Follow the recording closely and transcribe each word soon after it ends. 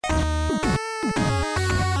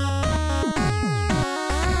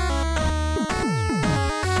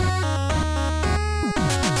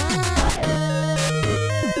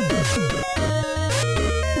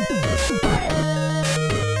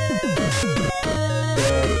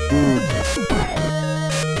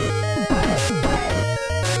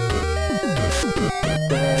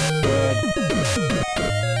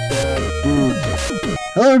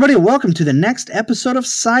everybody. Welcome to the next episode of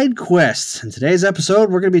Side Quests. In today's episode,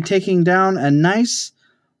 we're going to be taking down a nice,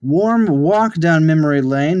 warm walk down memory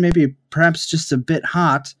lane, maybe perhaps just a bit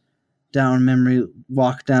hot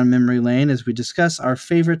walk down memory lane as we discuss our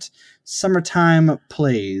favorite summertime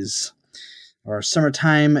plays, or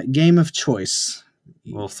summertime game of choice.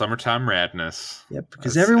 Well, summertime radness. Yep,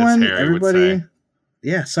 because everybody,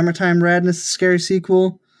 yeah, summertime radness, the scary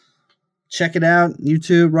sequel. Check it out,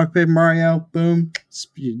 YouTube, Rock Paper Mario, boom,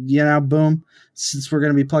 boom. Since we're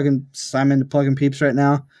going to be I'm into plugging peeps right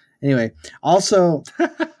now. Anyway, also,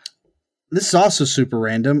 this is also super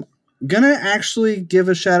random. Gonna actually give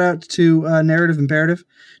a shout out to Narrative Imperative.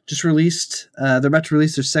 Just released, they're about to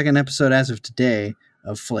release their second episode as of today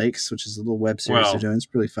of Flakes, which is a little web series they're doing. It's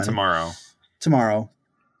really funny. Tomorrow.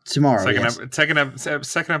 Second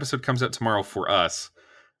episode comes out tomorrow for us.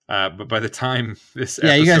 But by the time this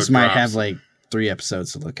episode you guys might drops, have like 3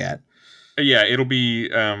 episodes to look at. Yeah, it'll be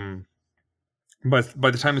but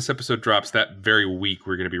by the time this episode drops that very week,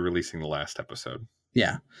 we're going to be releasing the last episode.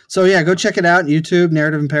 Yeah. So yeah, go check it out. YouTube,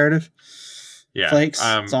 Narrative Imperative. Yeah. Flakes.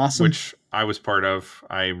 It's awesome. Which I was part of.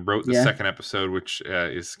 I wrote the second episode, which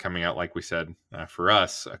is coming out, like we said, for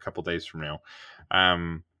us a couple days from now.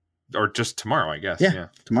 Or just tomorrow, I guess. Yeah.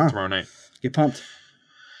 Tomorrow night. Get pumped.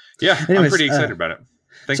 Yeah. Anyways, I'm pretty excited about it.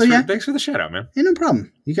 Thanks for the shout out, man. Hey, no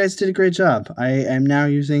problem. You guys did a great job. I am now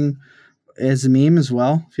using as a meme as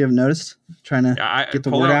well, if you haven't noticed. Trying to get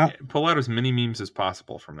the word out. Pull out as many memes as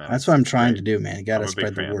possible from that. That's what I'm trying to do, man. You got to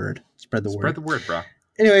spread the word. Spread the word, bro.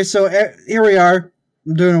 Anyway, so here we are.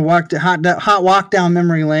 I'm doing a hot walk down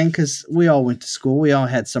memory lane because we all went to school. We all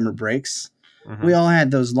had summer breaks. Mm-hmm. We all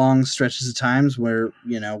had those long stretches of times where,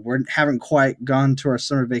 we haven't quite gone to our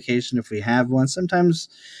summer vacation if we have one. Sometimes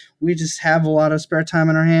we just have a lot of spare time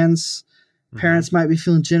on our hands. Mm-hmm. Parents might be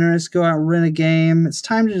feeling generous. Go out and rent a game. It's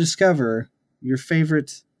time to discover your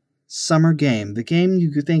favorite summer game. The game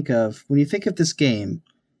you could think of. When you think of this game,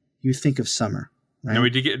 you think of summer. Right? Now,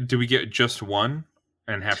 do we get just one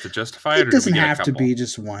and have to justify it? It doesn't have to be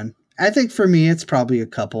just one. I think for me, it's probably a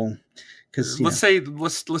couple. Let's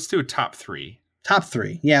do a top 3. Top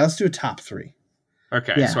 3. Yeah, let's do a top 3.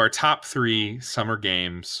 Okay, so our top 3 summer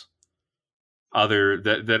games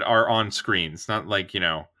that are on screens, not like,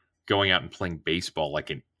 going out and playing baseball like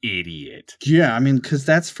an idiot. Yeah, I mean, because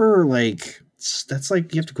that's you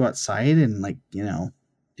have to go outside and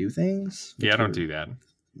do things. Yeah, I don't do that.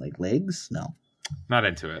 Like legs? No. Not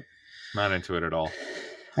into it. Not into it at all.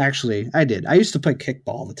 Actually, I did. I used to play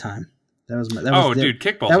kickball all the time. Dude,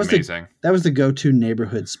 kickball's amazing. That was the go-to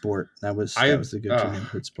neighborhood sport. That was the go-to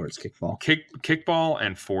neighborhood sports, kickball. Kickball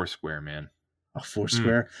and Foursquare, man. Oh,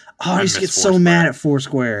 Foursquare. I used to get so mad at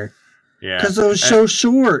Foursquare. Yeah. Because it was so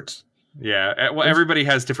short. Yeah. Well, everybody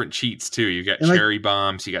has different cheats, too. You got cherry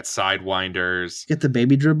bombs. You got sidewinders. Get the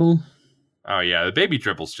baby dribble. Oh, yeah. The baby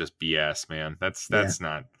dribble's just BS, man. That's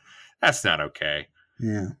not okay.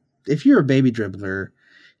 Yeah. If you're a baby dribbler,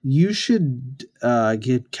 you should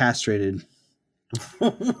get castrated.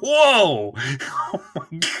 Whoa! Oh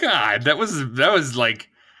my God, that was like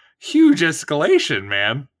huge escalation,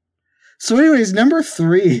 man. So, anyways, number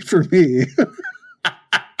 3 for me.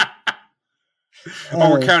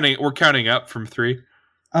 We're counting up from 3.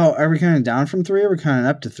 Oh, are we counting down from 3 or are we counting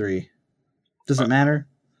up to 3? Does it matter?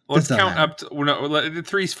 Let's count up to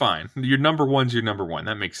 3's fine. Your number 1's your number 1.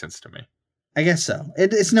 That makes sense to me. I guess so.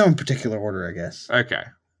 It's no in particular order, I guess. Okay.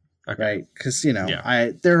 Right, because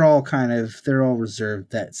they're all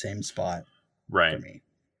reserved that same spot, right? For me.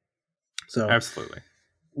 So absolutely,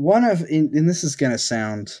 and this is gonna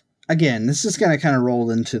sound this is gonna kind of roll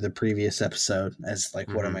into the previous episode as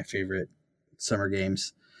one of my favorite summer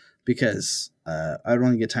games because I'd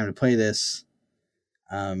only get time to play this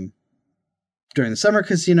during the summer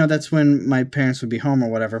because that's when my parents would be home or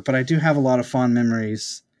whatever. But I do have a lot of fond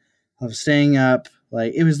memories of staying up.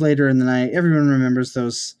 Like it was later in the night. Everyone remembers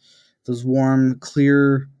those warm,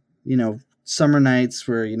 clear, summer nights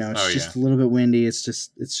where, it's just a little bit windy. It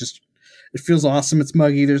feels awesome. It's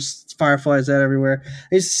muggy. There's fireflies out everywhere.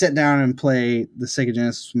 I used to sit down and play the Sega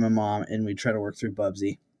Genesis with my mom and we try to work through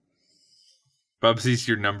Bubsy. Bubsy's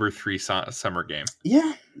your number 3 summer game.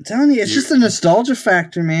 Yeah. I'm telling you, it's just a nostalgia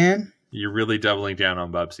factor, man. You're really doubling down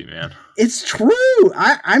on Bubsy, man. It's true.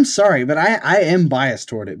 I'm sorry, but I am biased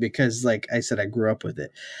toward it because, like I said, I grew up with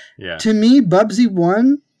it. Yeah. To me, Bubsy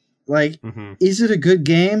 1, is it a good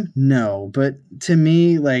game? No. But to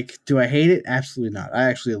me, do I hate it? Absolutely not.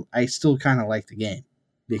 I still kind of like the game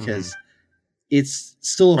because it's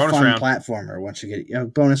still a fun platformer once you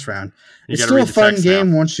get bonus round. It's still a fun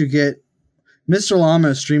game once you get Mr.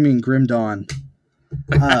 Llama streaming Grim Dawn.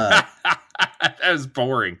 That was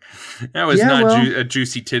boring. That was not a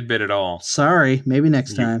juicy tidbit at all. Sorry, maybe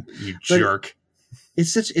next time. You jerk.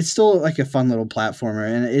 It's still like a fun little platformer,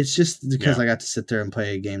 and it's just because I got to sit there and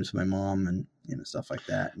play games with my mom and stuff like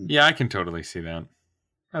that. And, yeah, I can totally see that.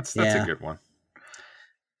 That's a good one.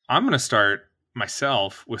 I'm gonna start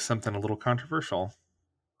myself with something a little controversial.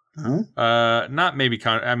 Oh, not maybe.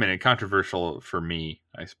 Controversial for me,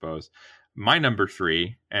 I suppose. My number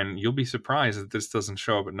 3, and you'll be surprised that this doesn't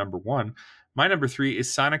show up at number 1. My number 3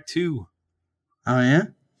 is Sonic 2. Oh yeah.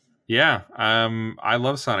 Yeah, I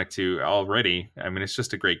love Sonic 2 already. I mean, it's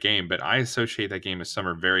just a great game, but I associate that game with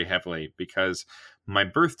summer very heavily because my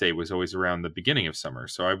birthday was always around the beginning of summer.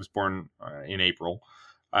 So I was born in April,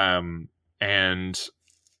 and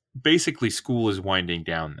basically school is winding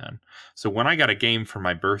down then. So when I got a game for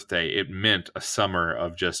my birthday, it meant a summer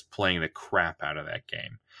of just playing the crap out of that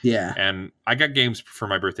game. Yeah. And I got games for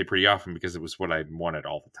my birthday pretty often because it was what I wanted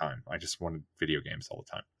all the time. I just wanted video games all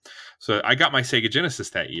the time. So I got my Sega Genesis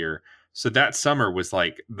that year. So that summer was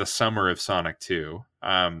like the summer of Sonic 2.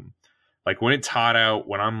 Like when it's hot out,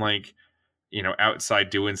 when I'm like, outside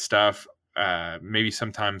doing stuff, maybe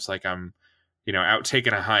sometimes like I'm, out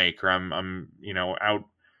taking a hike, or I'm, out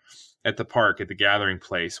at the park, at the gathering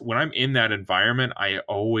place. When I'm in that environment, I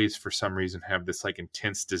always, for some reason, have this like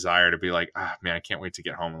intense desire to be like, man, I can't wait to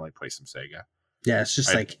get home and like play some Sega. Yeah, it's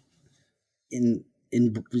just like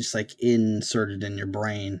just like inserted in your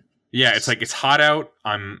brain. Yeah, it's like it's hot out.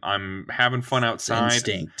 I'm having fun outside.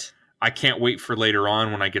 Instinct. I can't wait for later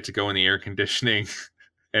on when I get to go in the air conditioning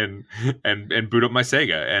and boot up my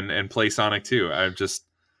Sega and play Sonic 2.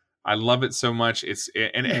 I love it so much.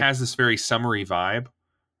 It has this very summery vibe.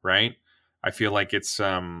 Right, I feel like it's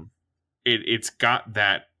got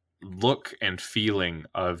that look and feeling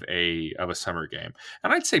of a summer game,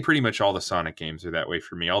 and I'd say pretty much all the Sonic games are that way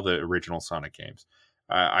for me. All the original Sonic games,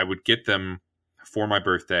 I would get them for my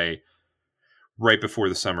birthday right before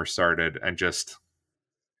the summer started and just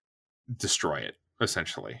destroy it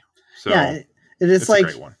essentially. So yeah, it's like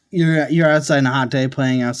a great one. You're outside on a hot day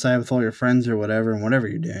playing outside with all your friends or whatever, and whatever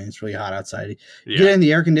you're doing, it's really hot outside. You get in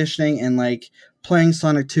the air conditioning and like. Playing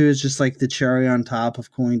Sonic 2 is just like the cherry on top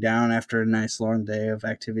of cooling down after a nice long day of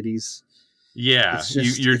activities. Yeah,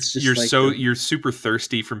 you're super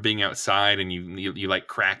thirsty from being outside, and you like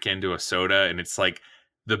crack into a soda, and it's like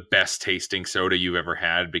the best tasting soda you've ever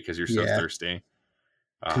had because you're so thirsty.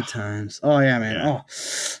 Good times. Oh yeah, man. Yeah.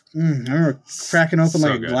 I remember cracking open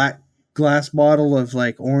like a black glass bottle of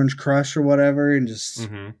like Orange Crush or whatever, and just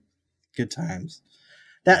good times.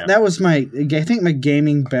 That was I think my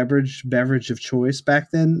gaming beverage of choice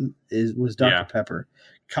back then was Dr. Pepper.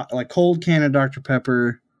 Like cold can of Dr.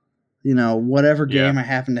 Pepper, whatever game I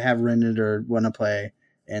happened to have rented or want to play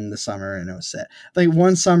in the summer, and it was set. Like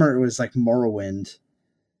one summer it was like Morrowind.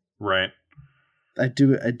 Right. I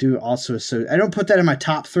do also, so I don't put that in my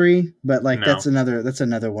top 3, but like that's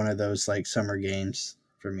another one of those like summer games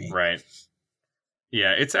for me. Right.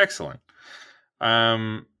 Yeah, it's excellent.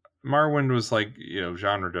 Morrowind was like,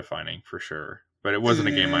 genre defining for sure, but it wasn't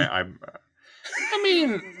a game I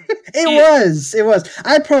mean, it was.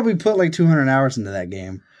 I'd probably put like 200 hours into that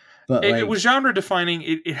game, but it was genre defining.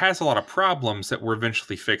 It has a lot of problems that were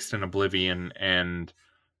eventually fixed in Oblivion and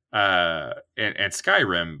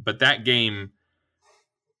Skyrim, but that game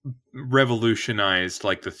revolutionized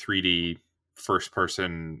like the 3D first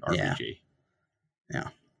person RPG. Yeah.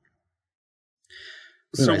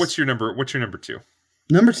 So what's your number 2?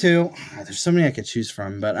 Number 2, there's so many I could choose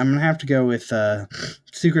from, but I'm going to have to go with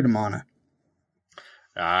Secret of Mana.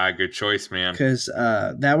 Good choice, man. Because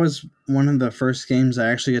that was one of the first games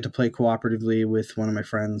I actually got to play cooperatively with one of my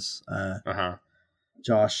friends,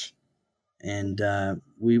 Josh. And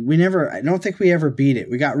we never, I don't think we ever beat it.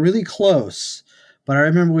 We got really close, but I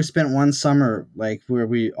remember we spent one summer like where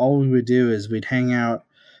all we would do is we'd hang out,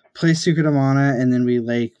 play Secret of Mana, and then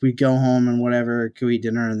we'd go home and whatever, go eat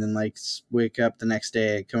dinner, and then like wake up the next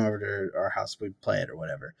day, come over to our house, we'd play it or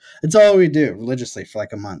whatever. It's all we do religiously for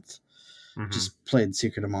like a month. Just played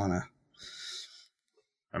Secret of Mana.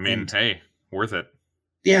 I mean, hey, worth it.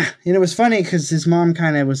 Yeah, and it was funny because his mom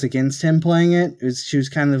kind of was against him playing it. She was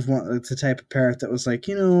kind of the type of parent that was like,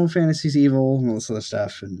 fantasy's evil and all this other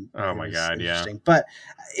stuff. And oh my god, yeah. But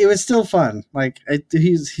it was still fun. Like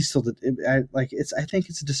he still did. I think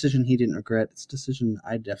it's a decision he didn't regret. It's a decision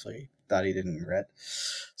I definitely thought he didn't regret.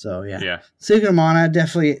 So yeah. Secret of Mana,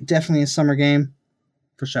 definitely a summer game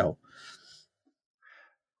for sure.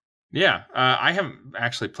 Yeah, I haven't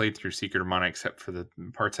actually played through Secret of Mana except for the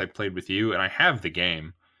parts I played with you, and I have the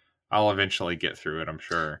game. I'll eventually get through it, I'm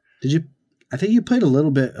sure. Did you? I think you played a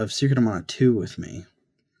little bit of Secret of Mana 2 with me.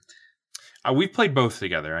 We've played both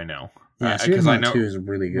together, I know. Yeah, Secret because of I Mana know 2 is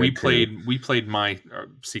really good. we played my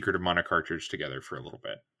Secret of Mana cartridge together for a little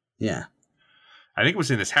bit. Yeah, I think it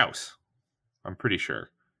was in this house. I'm pretty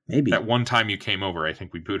sure. maybe. That one time you came over, I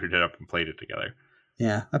think we booted it up and played it together.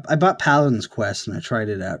 Yeah, I bought Paladin's Quest and I tried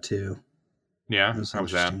it out too. Yeah, It was how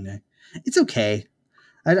was that? It's okay.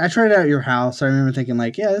 I tried it out at your house. I remember thinking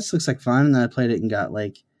like, yeah, this looks like fun. And then I played it and got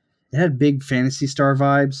like, it had big Phantasy Star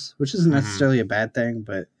vibes, which isn't necessarily a bad thing,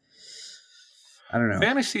 but I don't know.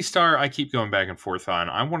 Phantasy Star, I keep going back and forth on.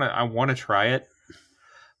 I wanna try it,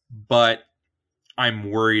 but I'm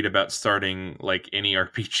worried about starting like any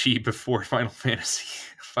RPG before Final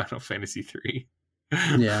Fantasy 3.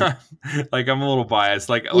 Yeah. Like I'm a little biased.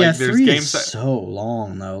 Like Yeah, there's 3 games is so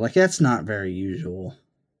long though. Like that's not very usual.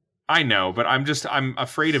 I know, but I'm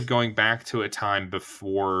afraid of going back to a time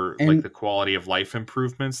before like the quality of life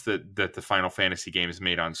improvements that the Final Fantasy games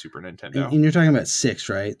made on Super Nintendo. And you're talking about 6,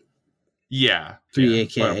 right? Yeah. 3 yeah,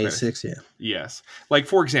 aka 6, yeah. Yes. Like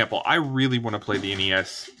for example, I really want to play the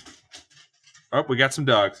NES. Oh, we got some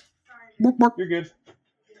dogs. Bork, bork. You're good.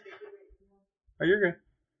 Oh, you're good.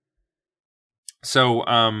 So,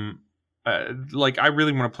 like I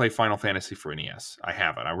really want to play Final Fantasy for NES. I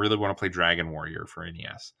have it. I really want to play Dragon Warrior for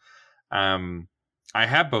NES. I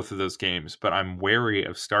have both of those games, but I'm wary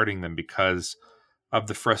of starting them because of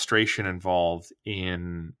the frustration involved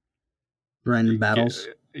in random battles.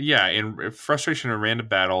 Yeah, in frustration in random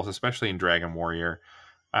battles, especially in Dragon Warrior.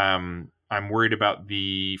 I'm worried about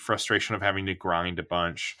the frustration of having to grind a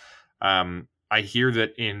bunch. I hear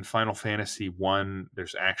that in Final Fantasy 1,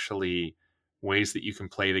 there's actually ways that you can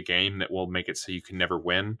play the game that will make it so you can never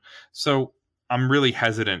win. So I'm really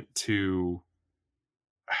hesitant to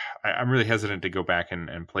go back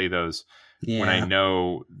and play those when I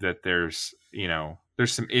know that there's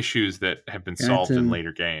some issues that have been solved in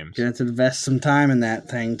later games. You have to invest some time in that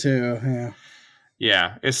thing too.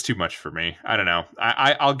 Yeah, it's too much for me. I don't know.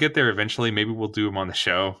 I'll get there eventually. Maybe we'll do them on the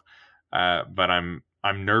show. But I'm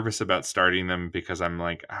nervous about starting them because I'm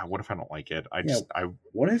like, what if I don't like it?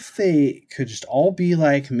 What if they could just all be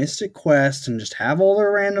like Mystic Quest and just have all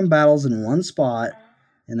their random battles in one spot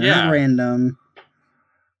and they're not random?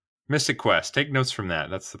 Mystic Quest. Take notes from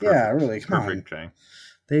that. That's the perfect thing.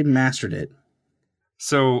 They mastered it.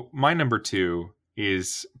 So my number 2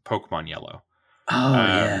 is Pokemon Yellow. Oh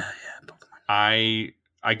yeah, Pokemon.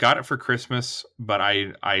 I got it for Christmas, but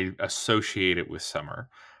I associate it with summer.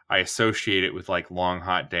 I associate it with like long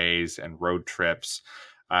hot days and road trips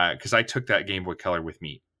because I took that Game Boy Color with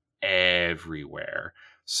me everywhere.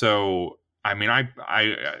 So I mean, I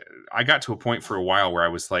got to a point for a while where I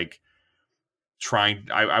was like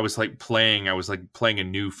I was playing a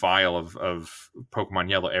new file of Pokemon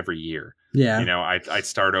Yellow every year. Yeah. I'd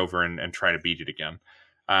start over and try to beat it again.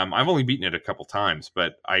 I've only beaten it a couple times,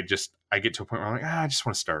 but I get to a point where I'm like, I just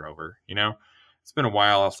want to start over. It's been a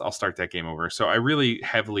while. I'll start that game over. So I really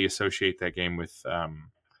heavily associate that game with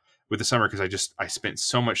the summer because I spent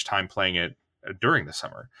so much time playing it during the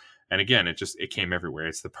summer. And again, it came everywhere.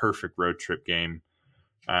 It's the perfect road trip game.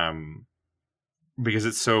 Because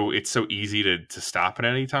it's so easy to stop at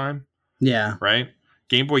any time. Yeah. Right?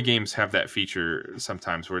 Game Boy games have that feature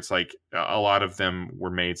sometimes where it's like a lot of them were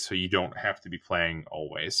made so you don't have to be playing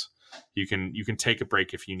always. You can take a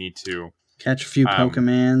break if you need to. Catch a few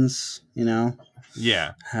Pokemons,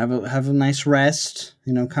 Yeah. Have a nice rest,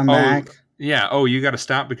 come back. Yeah. Oh, you got to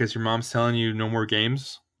stop because your mom's telling you no more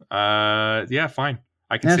games? Yeah, fine.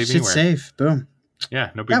 I can save anywhere. Save. Boom.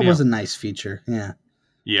 Yeah, no big deal. That was a nice feature. Yeah.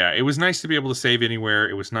 Yeah, it was nice to be able to save anywhere.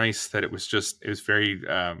 It was nice that it was very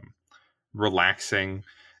relaxing.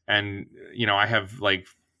 And, I have like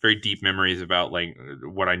very deep memories about like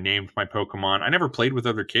what I named my Pokemon. I never played with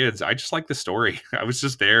other kids. I just like the story. I was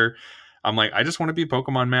just there. I'm like, I just want to be a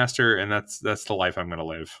Pokemon master. And that's the life I'm going to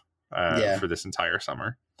live for this entire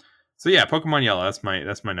summer. So yeah, Pokemon Yellow. That's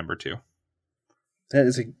my number 2. That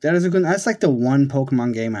is a good. That's like the one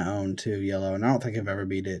Pokemon game I own too, Yellow, and I don't think I've ever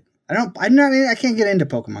beat it. I can't get into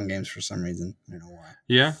Pokemon games for some reason. I don't know why.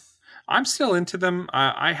 Yeah, I'm still into them.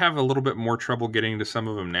 I have a little bit more trouble getting into some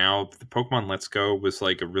of them now. The Pokemon Let's Go was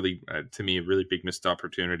like a really big missed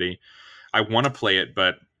opportunity. I want to play it,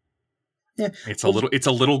 but it's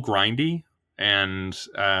a little grindy, and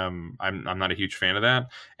I'm not a huge fan of that.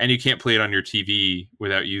 And you can't play it on your TV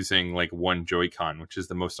without using like one Joy-Con, which is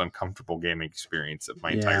the most uncomfortable gaming experience of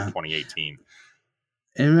my entire 2018.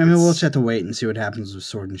 And we'll just have to wait and see what happens with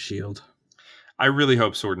Sword and Shield. I really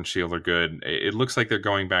hope Sword and Shield are good. It looks like they're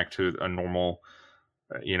going back to a normal,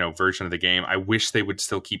 version of the game. I wish they would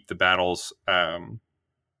still keep the battles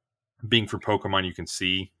being for Pokemon you can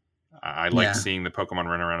see. I like seeing the Pokemon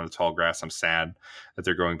run around in the tall grass. I'm sad that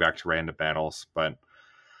they're going back to random battles, but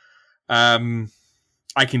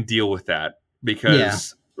I can deal with that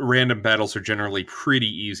because random battles are generally pretty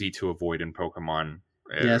easy to avoid in Pokemon.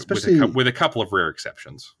 Yeah, especially with a couple of rare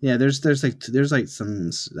exceptions. Yeah, there's like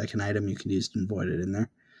some like an item you can use to avoid it in there.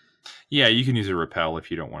 Yeah, you can use a repel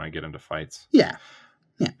if you don't want to get into fights. Yeah.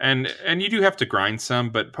 And you do have to grind some,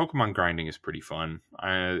 but Pokemon grinding is pretty fun.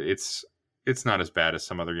 It's not as bad as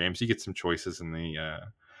some other games. You get some choices in the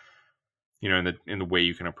in the way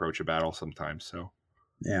you can approach a battle sometimes. So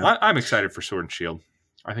yeah, I'm excited for Sword and Shield.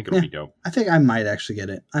 I think it'll be dope. I think I might actually get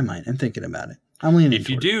it. I'm thinking about it. I'm leaning. If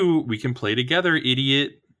you do, we can play together,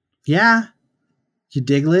 idiot. Yeah, you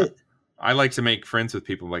Diglett. I like to make friends with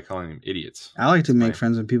people by calling them idiots. I like to make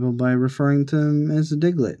friends with people by referring to them as a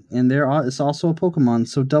Diglett, and it's also a Pokemon,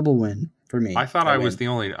 so double win for me. I thought I was the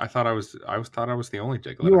only. I thought I was the only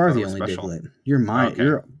Diglett. You are the only Diglett.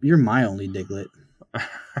 You're my only Diglett.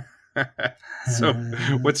 So,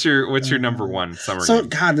 what's your number one summer game?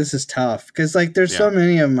 God, this is tough because like there's so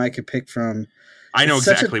many of them I could pick from. I know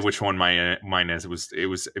exactly which one mine is. It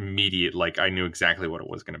was immediate. Like I knew exactly what it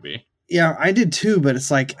was going to be. Yeah, I did too, but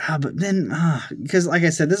it's like, but then, because like I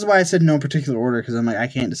said, this is why I said no particular order, because I'm like, I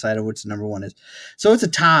can't decide which the number one is. So it's a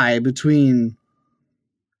tie between.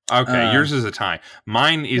 Okay, yours is a tie.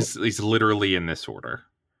 Mine is literally in this order.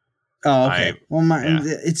 Oh, okay.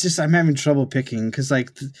 It's just I'm having trouble picking because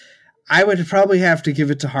like I would probably have to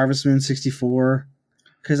give it to Harvest Moon 64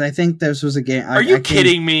 because I think this was a game. Are you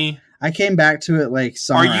kidding me? I came back to it like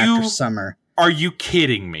summer after summer. Are you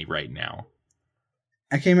kidding me right now?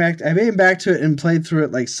 I came back to it and played through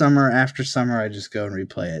it like summer after summer. I just go and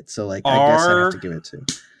replay it. So like, I guess I have to give it to.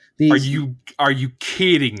 Are you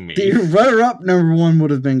kidding me? The runner-up number one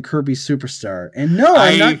would have been Kirby Superstar, and no,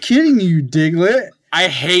 I'm not kidding you, Diglett. I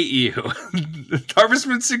hate you. Harvest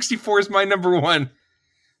Moon 64 is my number one.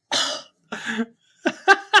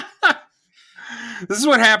 This is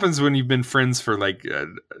what happens when you've been friends for like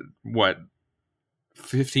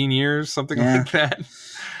 15 years, something like that.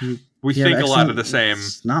 We think a lot of the same.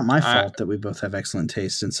 It's not my fault that we both have excellent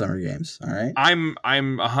taste in summer games. All right. I'm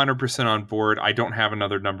 100% on board. I don't have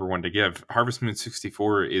another number one to give. Harvest Moon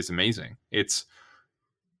 64 is amazing. It's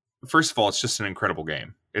first of all, it's just an incredible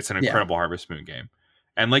game. It's an incredible Harvest Moon game.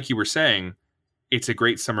 And like you were saying, it's a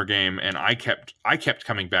great summer game, and I kept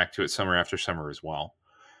coming back to it summer after summer as well.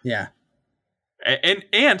 Yeah. And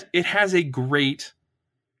it has a great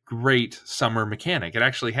summer mechanic. It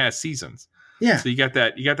actually has seasons. Yeah. So you got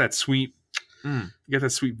that sweet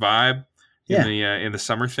vibe in the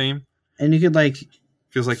summer theme. And you could like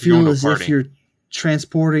feels like you're going to a party. If you're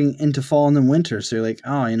transporting into fall and then winter. So you're like,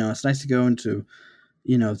 oh, it's nice to go into,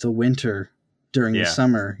 the winter during the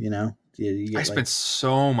summer, I spent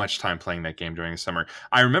so much time playing that game during the summer.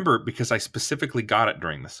 I remember because I specifically got it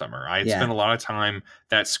during the summer. I had spent a lot of time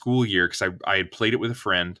that school year because I had played it with a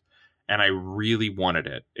friend and I really wanted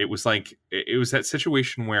it. It was like, it was that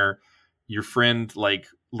situation where your friend like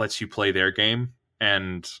lets you play their game,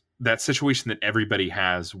 and that situation that everybody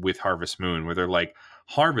has with Harvest Moon where they're like,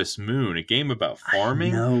 Harvest Moon, a game about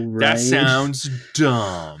farming? I know, right? That sounds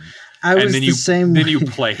dumb. I was the same way. Then you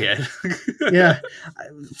play it. Yeah.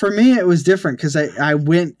 For me, it was different because I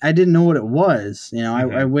didn't know what it was.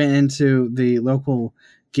 I went into the local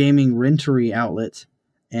gaming rentery outlet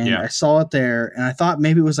and I saw it there and I thought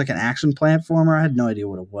maybe it was like an action platformer. I had no idea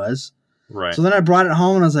what it was. Right. So then I brought it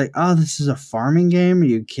home and I was like, oh, this is a farming game? Are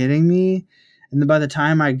you kidding me? And then by the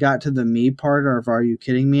time I got to the me part of Are You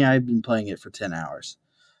Kidding Me? I'd been playing it for 10 hours.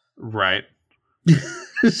 Right.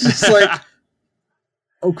 It's just like,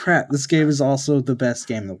 oh crap, this game is also the best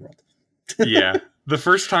game in the world. Yeah. The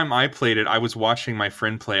first time I played it, I was watching my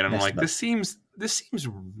friend play it and I'm like, this seems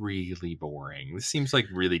really boring. This seems like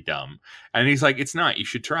really dumb. And he's like, it's not, you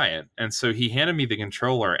should try it. And so he handed me the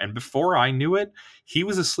controller and before I knew it, he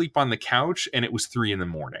was asleep on the couch and it was 3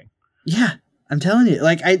 a.m. Yeah. I'm telling you,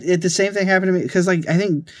 like the same thing happened to me because like I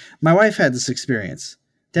think my wife had this experience.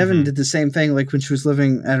 Devin did the same thing like when she was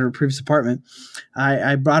living at her previous apartment.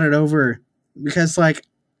 I brought it over because like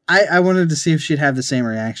I wanted to see if she'd have the same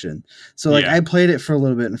reaction. So like I played it for a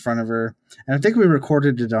little bit in front of her, and I think we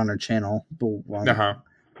recorded it on her channel,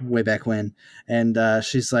 way back when. And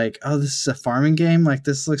she's like, "Oh, this is a farming game. Like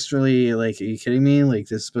this looks really like. Are you kidding me? Like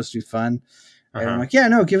this is supposed to be fun." And I'm like, "Yeah,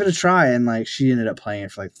 no, give it a try." And like she ended up playing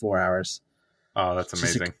it for like 4 hours. Oh, that's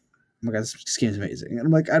amazing. Like, oh my god, this game's amazing. And I'm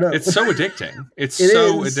like, I don't. It's so addicting. It's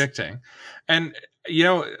so addicting. And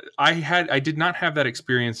I did not have that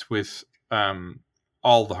experience with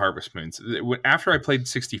all the Harvest Moons. After I played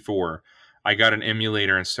 64, I got an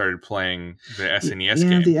emulator and started playing the SNES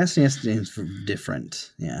game. Yeah, the SNES game's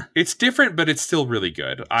different. Yeah, it's different, but it's still really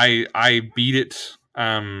good. I beat it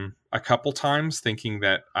a couple times, thinking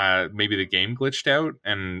that maybe the game glitched out,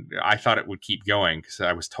 and I thought it would keep going because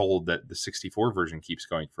I was told that the 64 version keeps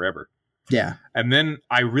going forever. Yeah. And then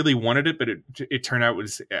I really wanted it, but it turned out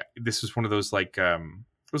this was one of those like it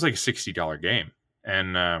was like a $60 game,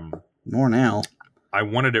 and more now. I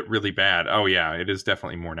wanted it really bad. Oh yeah, it is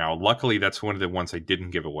definitely more now. Luckily, that's one of the ones I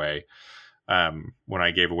didn't give away when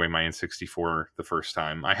I gave away my N64 the first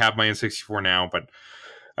time. I have my N64 now, but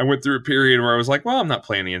I went through a period where I was like, well, I'm not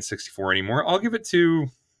playing the N64 anymore. I'll give it to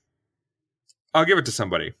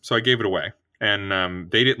somebody. So I gave it away. And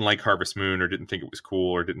they didn't like Harvest Moon or didn't think it was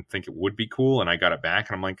cool or didn't think it would be cool. And I got it back.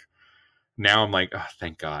 And I'm like, oh,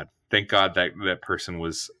 thank God. Thank God that person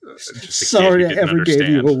was just sorry I ever gave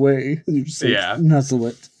you away. You just like, nuzzle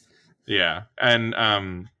it. Yeah. And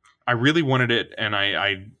I really wanted it. And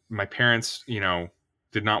my parents,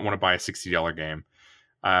 did not want to buy a $60 game.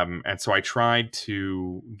 And so I tried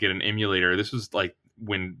to get an emulator. This was like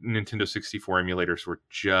when Nintendo 64 emulators were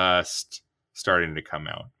just starting to come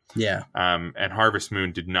out. Yeah. And Harvest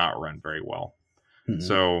Moon did not run very well. Mm-hmm.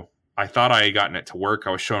 So I thought I had gotten it to work.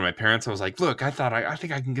 I was showing my parents. I was like, look, I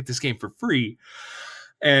think I can get this game for free.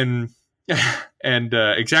 And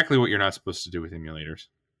exactly what you're not supposed to do with emulators.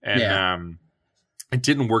 And it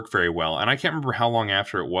didn't work very well. And I can't remember how long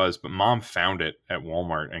after it was, but Mom found it at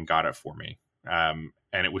Walmart and got it for me. And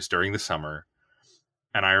it was during the summer.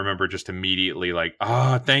 And I remember just immediately like,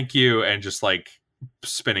 oh, thank you. And just like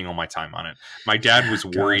spending all my time on it. My dad was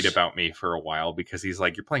worried about me for a while because he's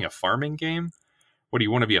like, you're playing a farming game? What, do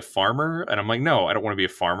you want to be a farmer? And I'm like, no, I don't want to be a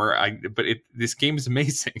farmer. But this game is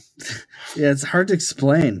amazing. Yeah, it's hard to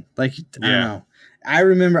explain. Like, I don't know. I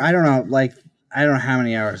remember, I don't know how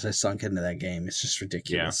many hours I sunk into that game. It's just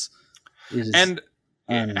ridiculous. Yeah.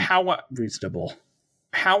 And how reasonable.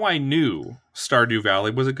 How I knew Stardew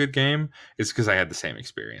Valley was a good game is because I had the same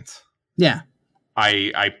experience. Yeah.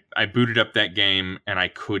 I booted up that game and I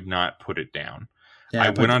could not put it down. Yeah, I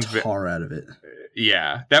went on tar out of it.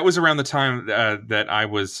 Yeah, that was around the time that I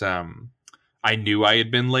was. I knew I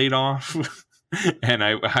had been laid off, and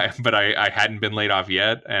I hadn't been laid off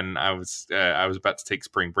yet, and I was about to take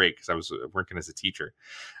spring break because I was working as a teacher.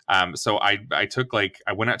 So I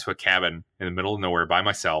went out to a cabin in the middle of nowhere by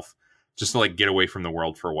myself, just to like get away from the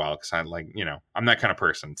world for a while because I'm that kind of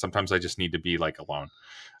person. Sometimes I just need to be like alone.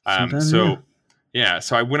 So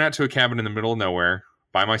I went out to a cabin in the middle of nowhere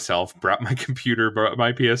by myself, brought my computer, brought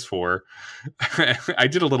my PS4. I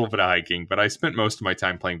did a little bit of hiking, but I spent most of my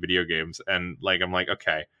time playing video games. And I'm like,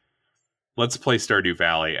 okay, let's play Stardew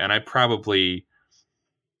Valley. And I probably,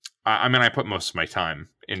 I put most of my time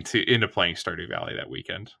into playing Stardew Valley that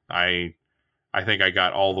weekend. I think I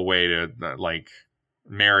got all the way to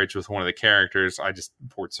marriage with one of the characters. I just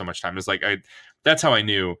poured so much time. It's like, that's how I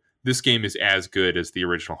knew this game is as good as the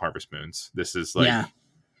original Harvest Moons. This is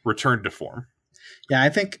returned to form. Yeah, I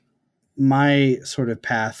think my sort of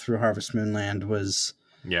path through Harvest Moon Land was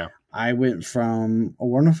I went from A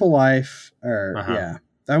Wonderful Life,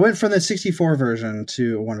 I went from the 64 version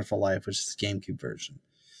to A Wonderful Life, which is the GameCube version.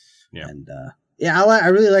 Yeah, and I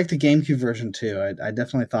really liked the GameCube version too. I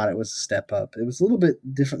definitely thought it was a step up. It was a little bit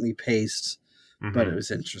differently paced, but it was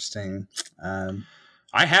interesting.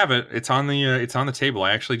 I have it. It's on the table.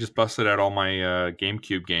 I actually just busted out all my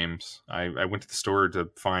GameCube games. I went to the store to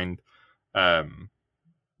find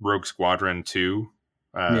Rogue Squadron 2.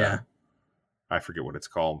 I forget what it's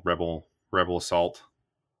called. Rebel Assault.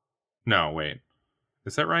 No, wait.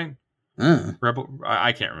 Is that right? Rebel.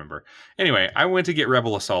 I can't remember. Anyway, I went to get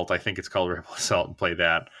Rebel Assault. I think it's called Rebel Assault, and play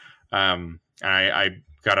that. I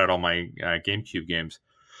got out all my GameCube games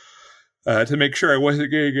to make sure I wasn't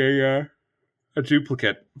getting a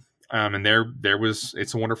duplicate. And there was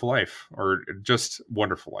It's a Wonderful Life, or just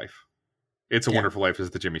Wonderful Life. It's a Wonderful Life is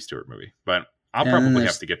the Jimmy Stewart movie, but I'll probably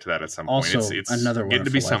have to get to that at some point. It's another getting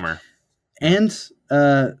to be summer. And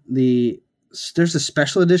there's a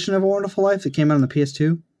special edition of A Wonderful Life that came out on the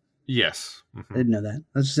PS2. Yes. Mm-hmm. I didn't know that.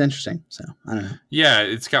 That's just interesting. So I don't know. Yeah,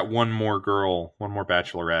 it's got one more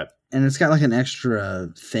bachelorette. And it's got like an extra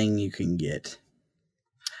thing you can get.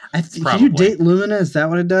 Can you date Lumina? Is that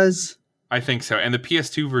what it does? I think so. And the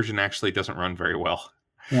PS2 version actually doesn't run very well.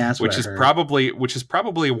 Yeah, that's which is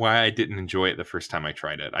probably why I didn't enjoy it the first time I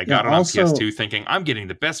tried it. I got it on PS2 thinking I'm getting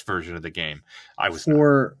the best version of the game. I was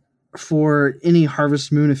for any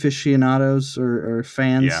Harvest Moon aficionados or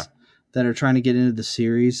fans that are trying to get into the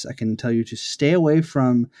series. I can tell you to stay away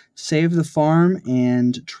from Save the Farm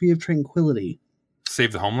and Tree of Tranquility.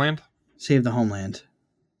 Save the Homeland. Save the Homeland.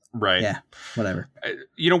 Right. Yeah. Whatever.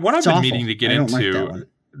 What I've been meaning to get into.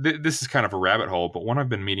 This is kind of a rabbit hole, but one I've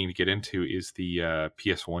been meaning to get into is the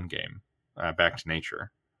PS1 game, Back to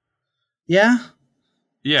Nature. Yeah,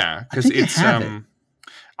 Yeah, I because think it's I have it.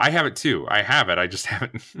 I have it too. I have it. I just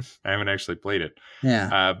haven't I haven't actually played it.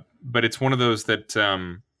 Yeah. But it's one of those that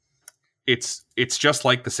it's just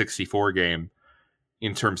like the 64 game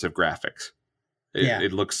in terms of graphics. Yeah.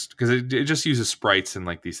 It looks because it just uses sprites and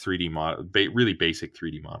like these 3D model, really basic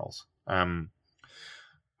 3D models.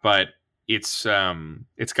 But it's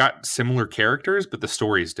got similar characters, but the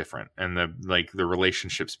story is different, and the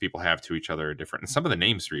relationships people have to each other are different, and some of the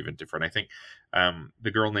names are even different. I think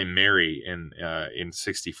the girl named Mary in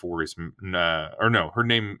 64 is or no, her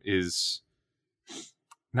name is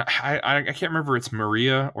I can't remember. It's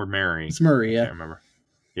Maria or Mary. It's Maria. I can't remember.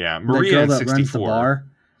 Yeah, The Maria girl in that 64. runs the bar.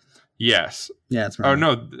 Yes. Yeah, it's Maria. Oh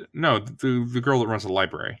no, the girl that runs the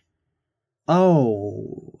library.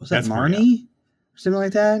 Oh, was that That's Marnie? Maria. Or something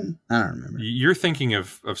like that? I don't remember. You're thinking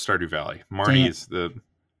of Stardew Valley. Marnie is the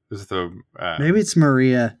maybe it's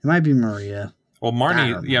Maria. It might be Maria. well,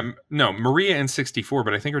 Marnie. Yeah, no, Maria in 64,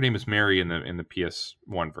 but I think her name is Mary in the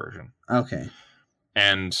PS1 version. Okay.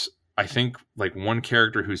 And I think like one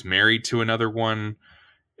character who's married to another one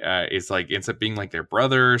is like ends up being like their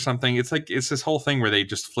brother or something. It's this whole thing where they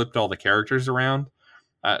just flipped all the characters around.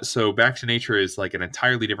 So Back to Nature is like an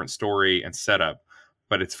entirely different story and setup,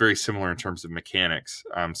 but it's very similar in terms of mechanics.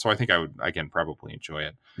 So I think I would again probably enjoy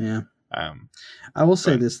it. Yeah. I will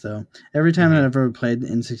say this though: every time that I've ever played the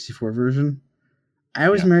N64 version, I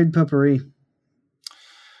always married Potpourri.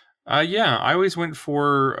 Yeah, I always went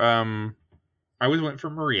for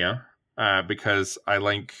Maria. Because I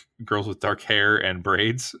like girls with dark hair and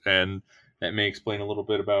braids, and that may explain a little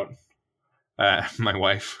bit about my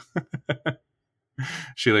wife.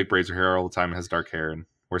 She like braids her hair all the time, has dark hair, and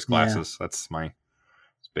wears glasses. Yeah. It's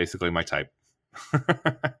basically my type.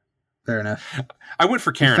 Fair enough. I went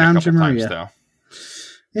for Karen a couple times though.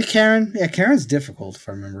 Yeah, Karen. Yeah, Karen's difficult if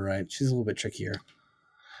I remember right. She's a little bit trickier.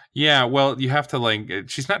 Yeah, well, you have to like.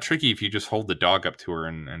 She's not tricky if you just hold the dog up to her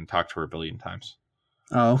and talk to her a billion times.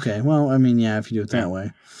 Oh, okay. Well, I mean, yeah, if you do it that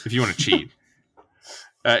way. If you want to cheat.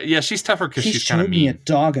 Yeah, she's tougher because she's kind of mean. She's showed me a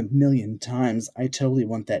dog a million times. I totally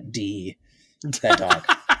want that D. That dog.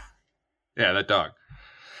 Yeah, that dog.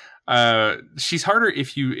 She's harder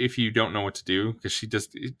if you don't know what to do, because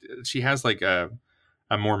she has like a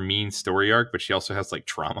more mean story arc, but she also has like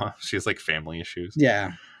trauma. She has like family issues.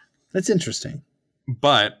 Yeah. That's interesting.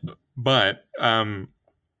 But the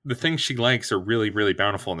things she likes are really, really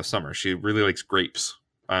bountiful in the summer. She really likes grapes.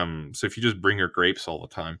 So if you just bring her grapes all the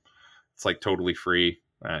time, it's like totally free.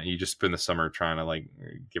 You just spend the summer trying to like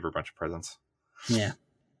give her a bunch of presents. Yeah.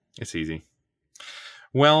 It's easy.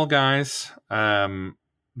 Well, guys,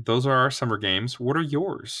 those are our summer games. What are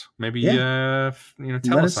yours? Maybe, tell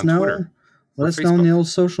us on Twitter. Let us know on the old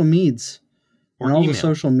social meds. Or all the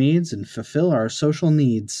social meds and fulfill our social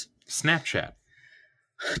needs. Snapchat.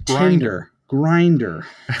 Tinder. Grindr.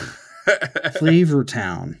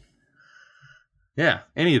 Flavortown. Yeah,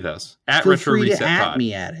 any of those. At Feel Retro free Reset to at Pod.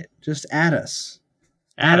 me at it. Just add us.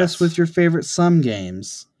 Add us with your favorite Some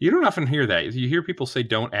games. You don't often hear that. You hear people say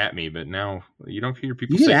 "don't at me," but now you don't hear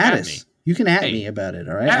people say "at us." Me. You can at me about it.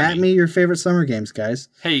 All right, at me your favorite summer games, guys.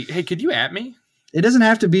 Hey, could you at me? It doesn't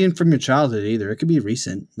have to be from your childhood either. It could be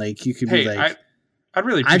recent. Like you could be like, I'd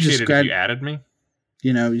really appreciate it if you added me.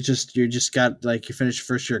 You know, you just got like you finished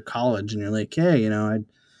first year of college and you're like, hey, I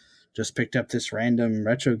just picked up this random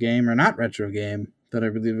retro game or not retro game that I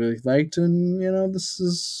really, really liked, and this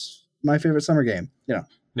is my favorite summer game. Yeah.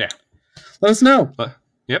 Let us know.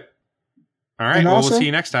 Yep. All right. Well, we'll see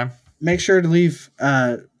you next time. Make sure to leave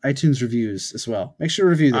iTunes reviews as well. Make sure to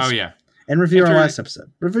review this. Oh yeah. And review our last episode.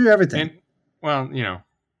 Review everything. And,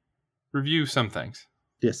 review some things.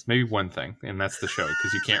 Yes. Maybe one thing, and that's the show,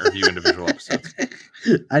 because you can't review individual episodes.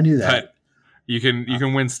 I knew that. But you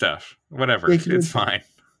can win stuff. Whatever. It's fine.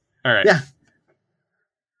 All right. Yeah.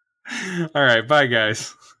 All right. Bye,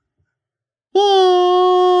 guys.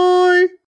 Bye.